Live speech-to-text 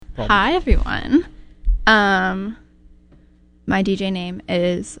problem. Hi, everyone. My DJ name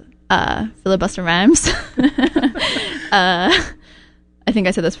is Filibuster Rhymes. I think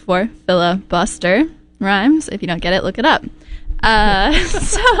I said this before. Filibuster Rhymes. If you don't get it, look it up. I'm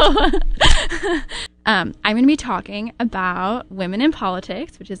going to be talking about women in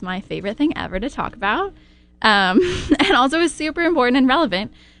politics, which is my favorite thing ever to talk about. And also is super important and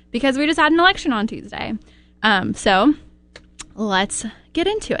relevant because we just had an election on Tuesday. So let's get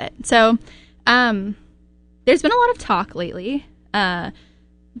into it. So there's been a lot of talk lately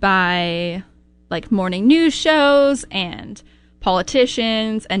by like morning news shows and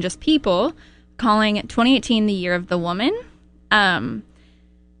politicians and just people calling 2018 the year of the woman. And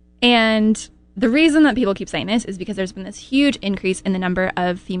the reason that people keep saying this is because there's been this huge increase in the number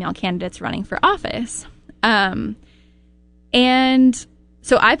of female candidates running for office. And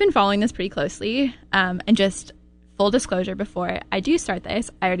so I've been following this pretty closely, and just full disclosure before I do start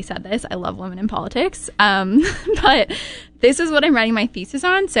this, I already said this, I love women in politics, but this is what I'm writing my thesis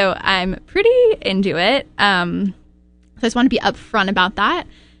on, so I'm pretty into it. So I just want to be upfront about that.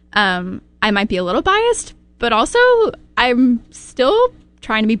 I might be a little biased, but also I'm still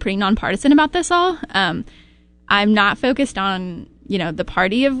trying to be pretty nonpartisan about this all. I'm not focused on, the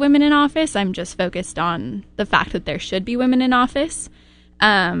party of women in office. I'm just focused on the fact that there should be women in office.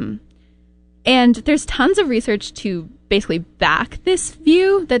 And there's tons of research to basically back this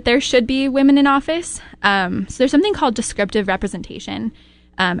view that there should be women in office. So there's something called descriptive representation.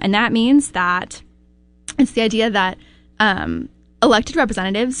 And that means that it's the idea that elected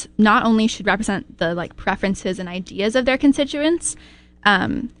representatives not only should represent the preferences and ideas of their constituents,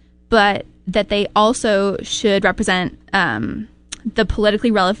 but that they also should represent the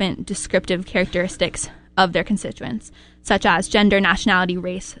politically relevant descriptive characteristics of their constituents, such as gender, nationality,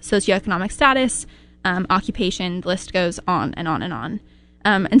 race, socioeconomic status, occupation. The list goes on and on and on.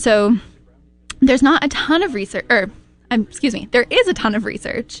 And so there's not a ton of research, there is a ton of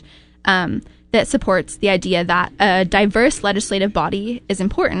research that supports the idea that a diverse legislative body is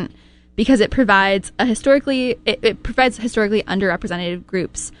important because it provides historically underrepresented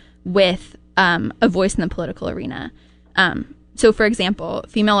groups with a voice in the political arena. So, for example,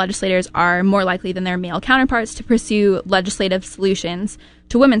 female legislators are more likely than their male counterparts to pursue legislative solutions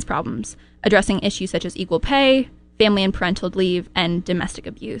to women's problems, addressing issues such as equal pay, family and parental leave, and domestic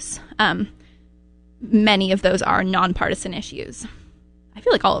abuse. Many of those are nonpartisan issues. I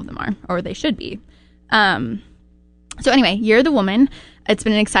feel like all of them are, or they should be. So anyway, Year of the Woman. It's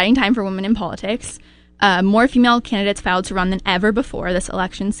been an exciting time for women in politics. More female candidates filed to run than ever before this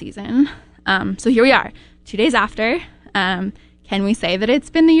election season. So here we are, 2 days after. Can we say that it's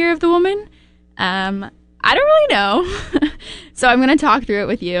been the Year of the Woman? I don't really know. So I'm going to talk through it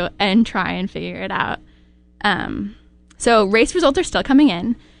with you and try and figure it out. So race results are still coming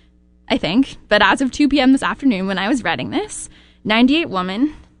in, I think. But as of 2 p.m. this afternoon, when I was reading this, 98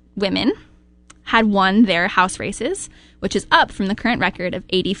 women had won their House races, which is up from the current record of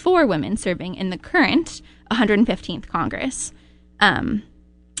 84 women serving in the current 115th Congress.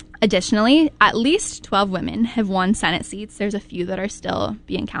 Additionally, at least 12 women have won Senate seats. There's a few that are still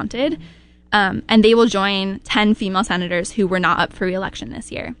being counted. And they will join 10 female senators who were not up for re-election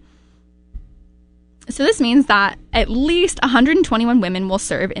this year. So this means that at least 121 women will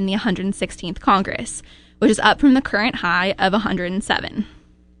serve in the 116th Congress, which is up from the current high of 107.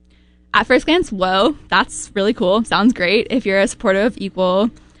 At first glance, whoa, that's really cool. Sounds great if you're a supporter of equal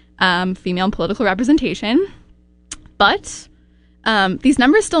female political representation. But these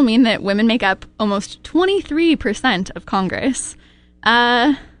numbers still mean that women make up almost 23% of Congress.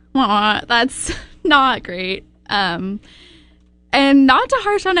 That's not great. And not to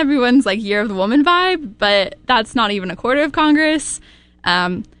harsh on everyone's Year of the Woman vibe, but that's not even a quarter of Congress.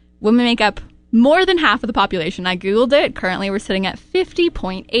 Women make up more than half of the population. I Googled it. Currently, we're sitting at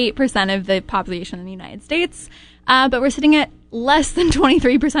 50.8% of the population in the United States, but we're sitting at less than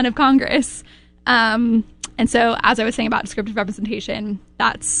 23% of Congress. And so, as I was saying about descriptive representation,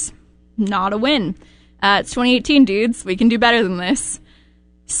 that's not a win. It's 2018, dudes. We can do better than this.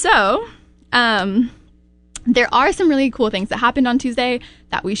 So, there are some really cool things that happened on Tuesday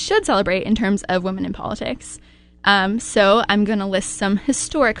that we should celebrate in terms of women in politics. So, I'm going to list some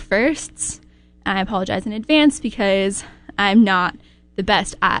historic firsts. I apologize in advance because I'm not the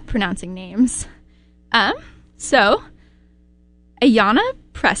best at pronouncing names. So, Ayanna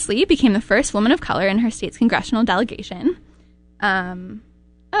Pressley became the first woman of color in her state's congressional delegation.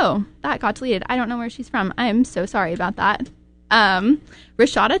 Oh, that got deleted. I don't know where she's from. I'm so sorry about that.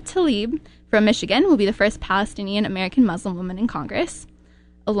 Rashada Tlaib from Michigan will be the first Palestinian American Muslim woman in Congress.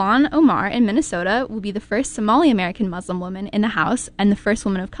 Ilhan Omar in Minnesota will be the first Somali American Muslim woman in the House and the first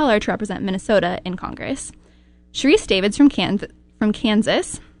woman of color to represent Minnesota in Congress. Sharice Davids from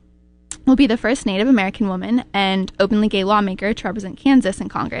Kansas will be the first Native American woman and openly gay lawmaker to represent Kansas in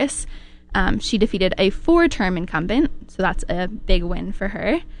Congress. She defeated a 4-term incumbent, so that's a big win for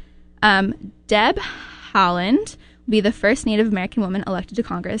her. Deb Haaland will be the first Native American woman elected to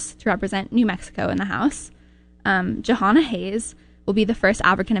Congress to represent New Mexico in the House. Johanna Hayes will be the first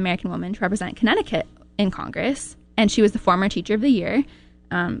African American woman to represent Connecticut in Congress, and she was the former Teacher of the Year.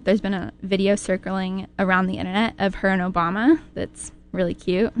 There's been a video circling around the internet of her and Obama that's really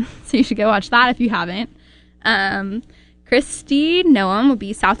cute, so you should go watch that if you haven't. Kristi Noem will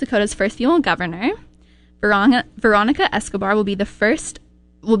be South Dakota's first female governor. Veronica Escobar will be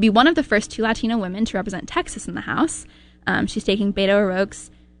one of the first 2 Latino women to represent Texas in the House. She's taking Beto O'Rourke's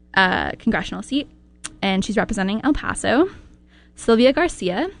congressional seat, and she's representing El Paso. Sylvia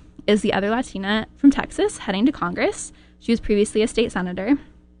Garcia is the other Latina from Texas heading to Congress. She was previously a state senator.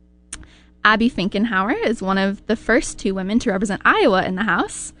 Abby Finkenauer is one of the first 2 women to represent Iowa in the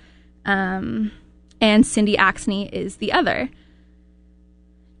House. And Cindy Axne is the other.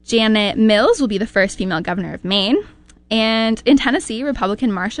 Janet Mills will be the first female governor of Maine. And in Tennessee,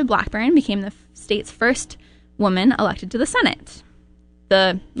 Republican Marsha Blackburn became the state's first woman elected to the Senate.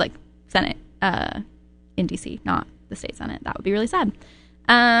 The, Senate in D.C., not the state Senate. That would be really sad.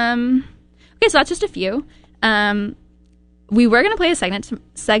 Okay, so that's just a few. We were going to play a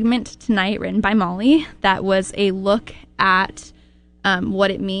segment tonight written by Molly that was a look at what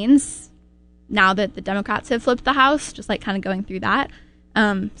it means now that the Democrats have flipped the House, just kind of going through that.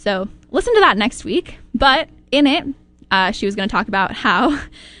 So listen to that next week. But in it, she was going to talk about how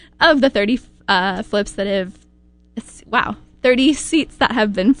of the 30 flips that have, 30 seats that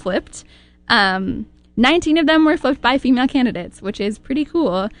have been flipped, 19 of them were flipped by female candidates, which is pretty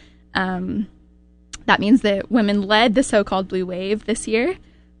cool. That means that women led the so-called blue wave this year.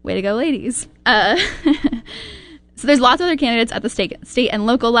 Way to go, ladies. So there's lots of other candidates at the state and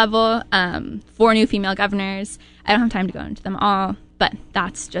local level, 4 new female governors. I don't have time to go into them all, but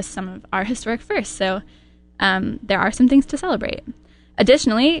that's just some of our historic firsts. So there are some things to celebrate.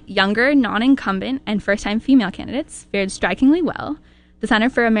 Additionally, younger, non-incumbent, and first-time female candidates fared strikingly well. The Center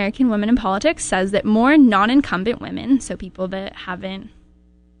for American Women in Politics says that more non-incumbent women, so people that haven't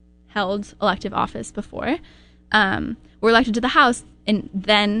held elective office before, were elected to the House,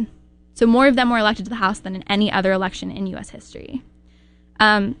 so more of them were elected to the House than in any other election in U.S. history.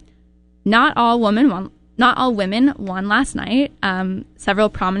 Not all women won last night. Several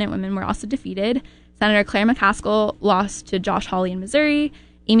prominent women were also defeated. Senator Claire McCaskill lost to Josh Hawley in Missouri.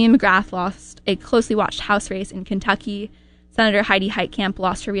 Amy McGrath lost a closely watched House race in Kentucky. Senator Heidi Heitkamp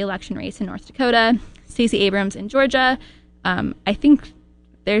lost her re-election race in North Dakota. Stacey Abrams in Georgia. I think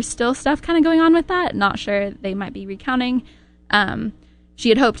there's still stuff kind of going on with that. Not sure. They might be recounting. She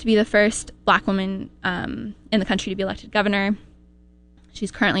had hoped to be the first Black woman in the country to be elected governor.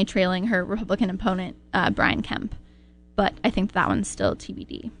 She's currently trailing her Republican opponent, Brian Kemp. But I think that one's still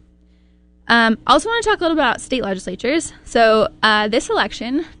TBD. I also want to talk a little about state legislatures. So this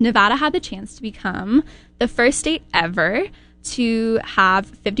election, Nevada had the chance to become the first state ever to have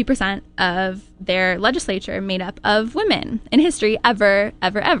 50% of their legislature made up of women in history, ever.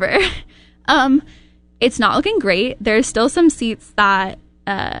 It's not looking great. There's still some seats that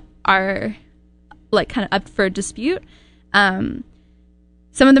are kind of up for dispute. Some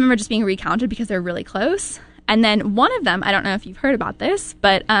of them are just being recounted because they're really close. And then one of them, I don't know if you've heard about this,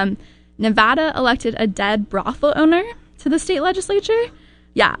 but Nevada elected a dead brothel owner to the state legislature.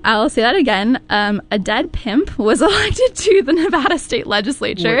 Yeah, I'll say that again. A dead pimp was elected to the Nevada state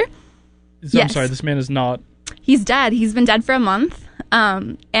legislature. I'm sorry, this man is not... He's dead. He's been dead for a month.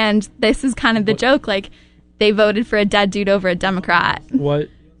 And this is kind of the joke. They voted for a dead dude over a Democrat. What?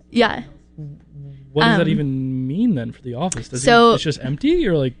 Yeah. What does that even mean then for the office? It's just empty?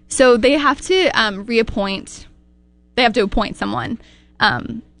 Or So they have to reappoint... They have to appoint someone.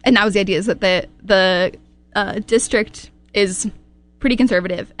 And that was the idea, is that the district is pretty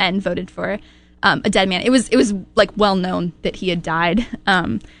conservative and voted for a dead man. It was well known that he had died.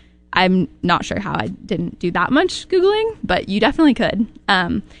 I'm not sure how I didn't do that much Googling, but you definitely could.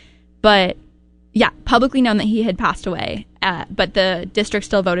 But yeah, publicly known that he had passed away. But the district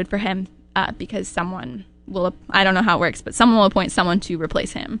still voted for him because someone will, I don't know how it works, but someone will appoint someone to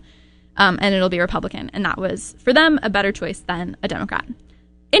replace him. And it'll be Republican. And that was, for them, a better choice than a Democrat.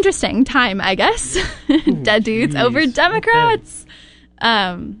 Interesting time, I guess. Dead dudes over Democrats.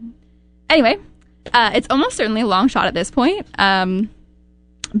 Okay. Anyway, it's almost certainly a long shot at this point.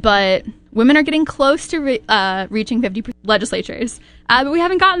 But women are getting close to reaching 50% legislatures, but we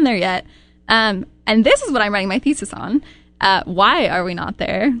haven't gotten there yet. And this is what I'm writing my thesis on. Why are we not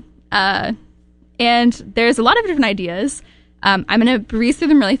there? And there's a lot of different ideas. I'm going to breeze through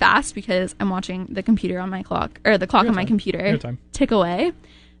them really fast because I'm watching the computer on my clock, or the clock on my computer tick away.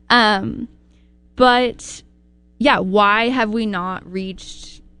 But yeah, why have we not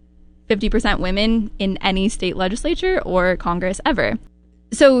reached 50% women in any state legislature or Congress ever?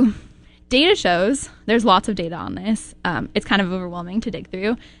 So data shows, there's lots of data on this. It's kind of overwhelming to dig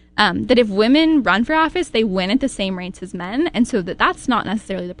through. That if women run for office, they win at the same rates as men. And so that's not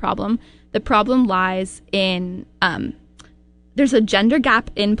necessarily the problem. The problem lies in there's a gender gap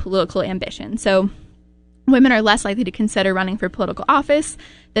in political ambition. So women are less likely to consider running for political office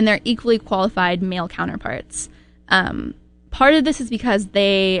than their equally qualified male counterparts. Part of this is because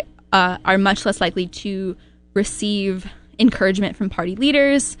they are much less likely to receive encouragement from party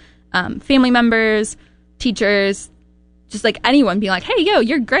leaders, family members, teachers, just like anyone being like, hey, yo,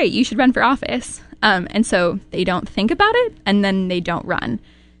 you're great, you should run for office. And so they don't think about it, and then they don't run.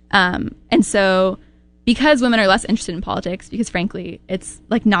 And so because women are less interested in politics, because frankly, it's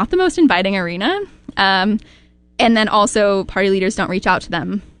like not the most inviting arena. And then also party leaders don't reach out to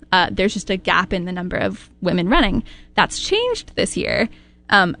them. There's just a gap in the number of women running. That's changed this year.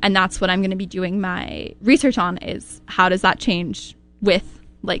 And that's what I'm going to be doing my research on, is how does that change with,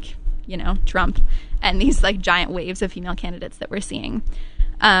 like, you know, Trump and these like giant waves of female candidates that we're seeing.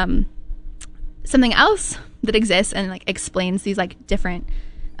 Something else that exists and like explains these like different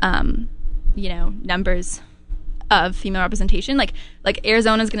you know, numbers of female representation. Like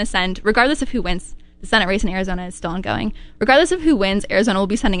Arizona is going to send, regardless of who wins, the Senate race in Arizona is still ongoing. Regardless of who wins, Arizona will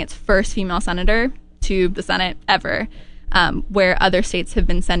be sending its first female senator to the Senate ever, where other states have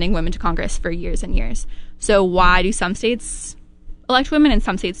been sending women to Congress for years and years. So why do some states elect women and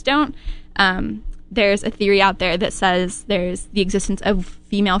some states don't? There's a theory out there that says there's the existence of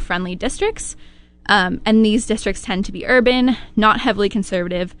female-friendly districts, and these districts tend to be urban, not heavily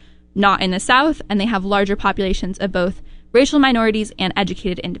conservative, not in the South, and they have larger populations of both racial minorities and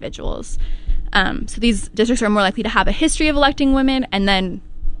educated individuals. So these districts are more likely to have a history of electing women, and then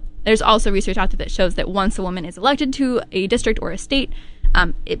there's also research out there that shows that once a woman is elected to a district or a state,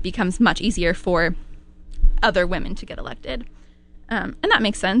 it becomes much easier for other women to get elected. And that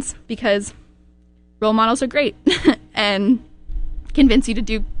makes sense because role models are great and convince you to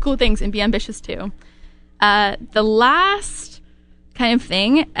do cool things and be ambitious too. The last kind of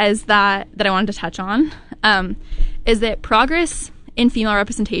thing is that I wanted to touch on is that progress in female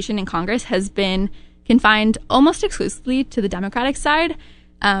representation in Congress has been confined almost exclusively to the Democratic side.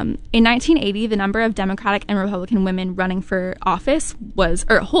 In 1980, the number of Democratic and Republican women running for office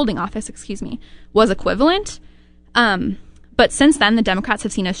holding office, was equivalent. But since then, the Democrats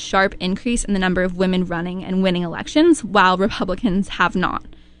have seen a sharp increase in the number of women running and winning elections, while Republicans have not.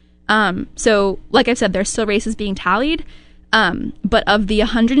 So, like I've said, there's still races being tallied. But of the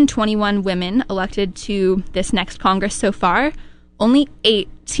 121 women elected to this next Congress so far, only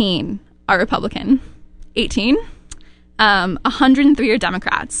 18 are Republican. 18. 103 are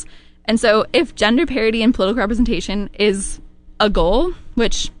Democrats. And so if gender parity in political representation is a goal,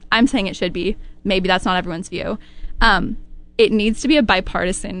 which I'm saying it should be, maybe that's not everyone's view, it needs to be a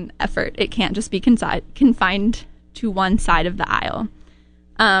bipartisan effort. It can't just be confined to one side of the aisle.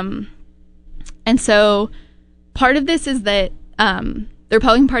 And so part of this is that the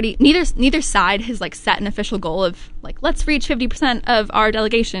Republican Party, neither side has like set an official goal of like, let's reach 50% of our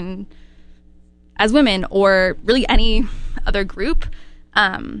delegation as women, or really any other group.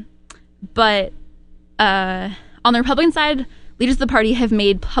 But on the Republican side, leaders of the party have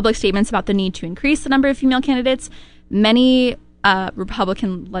made public statements about the need to increase the number of female candidates. Many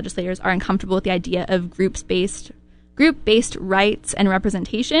Republican legislators are uncomfortable with the idea of group-based rights and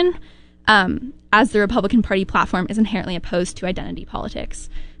representation, as the Republican Party platform is inherently opposed to identity politics.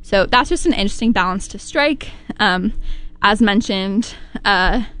 So that's just an interesting balance to strike. As mentioned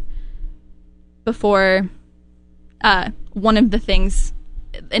before, one of the things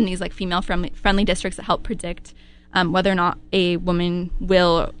in these like female friendly districts that help predict whether or not a woman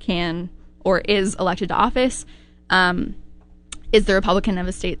will, can, or is elected to office is the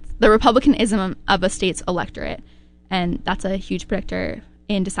Republicanism of a state's electorate, and that's a huge predictor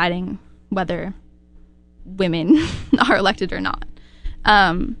in deciding whether women are elected or not.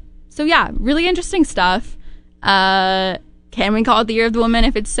 So yeah, really interesting stuff. Can we call it the year of the woman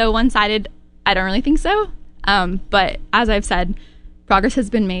if it's so one-sided? I don't really think so. But as I've said, progress has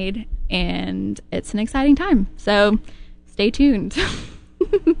been made and it's an exciting time. So stay tuned.